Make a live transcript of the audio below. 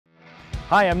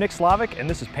Hi, I'm Nick Slavik, and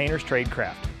this is Painter's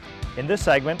Tradecraft. In this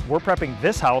segment, we're prepping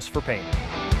this house for paint.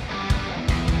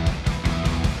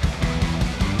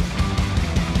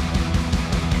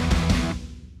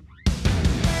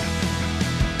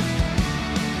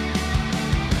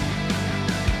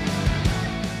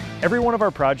 Every one of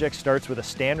our projects starts with a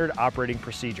standard operating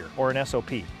procedure, or an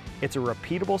SOP. It's a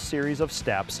repeatable series of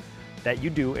steps that you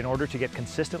do in order to get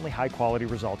consistently high quality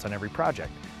results on every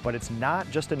project. But it's not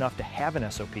just enough to have an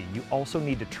SOP, you also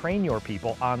need to train your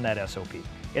people on that SOP.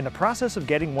 In the process of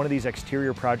getting one of these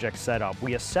exterior projects set up,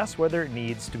 we assess whether it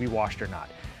needs to be washed or not.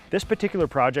 This particular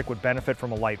project would benefit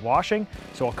from a light washing,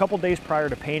 so a couple days prior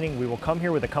to painting, we will come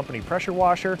here with a company pressure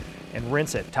washer and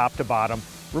rinse it top to bottom,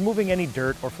 removing any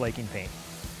dirt or flaking paint.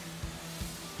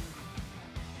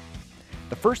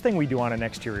 The first thing we do on an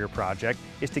exterior project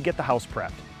is to get the house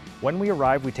prepped. When we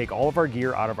arrive, we take all of our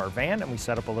gear out of our van and we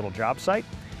set up a little job site.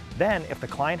 Then, if the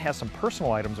client has some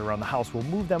personal items around the house, we'll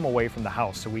move them away from the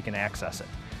house so we can access it.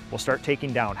 We'll start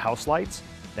taking down house lights,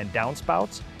 then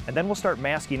downspouts, and then we'll start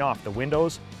masking off the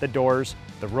windows, the doors,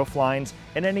 the roof lines,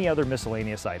 and any other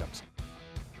miscellaneous items.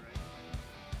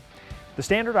 The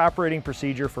standard operating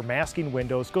procedure for masking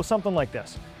windows goes something like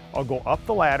this. I'll go up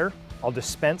the ladder, I'll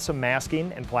dispense some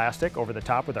masking and plastic over the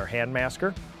top with our hand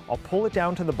masker. I'll pull it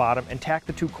down to the bottom and tack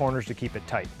the two corners to keep it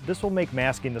tight. This will make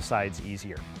masking the sides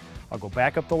easier. I'll go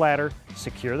back up the ladder,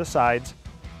 secure the sides,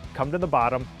 come to the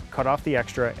bottom, cut off the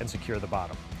extra, and secure the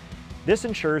bottom. This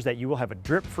ensures that you will have a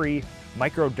drip-free,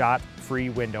 micro-dot-free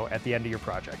window at the end of your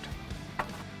project.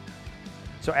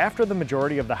 So after the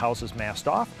majority of the house is masked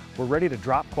off, we're ready to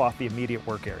drop cloth the immediate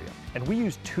work area. And we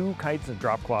use two kinds of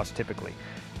drop cloths typically.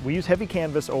 We use heavy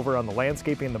canvas over on the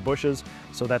landscaping and the bushes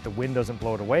so that the wind doesn't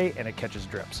blow it away and it catches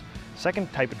drips.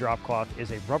 Second type of drop cloth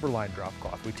is a rubber line drop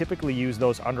cloth. We typically use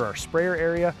those under our sprayer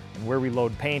area and where we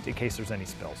load paint in case there's any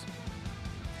spills.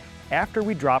 After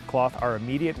we drop cloth our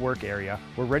immediate work area,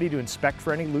 we're ready to inspect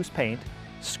for any loose paint,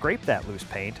 scrape that loose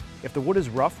paint. If the wood is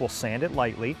rough, we'll sand it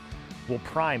lightly. We'll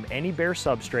prime any bare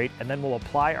substrate and then we'll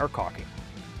apply our caulking.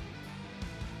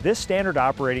 This standard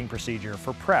operating procedure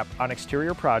for prep on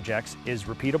exterior projects is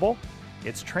repeatable,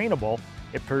 it's trainable,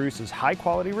 it produces high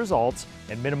quality results,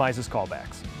 and minimizes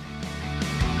callbacks.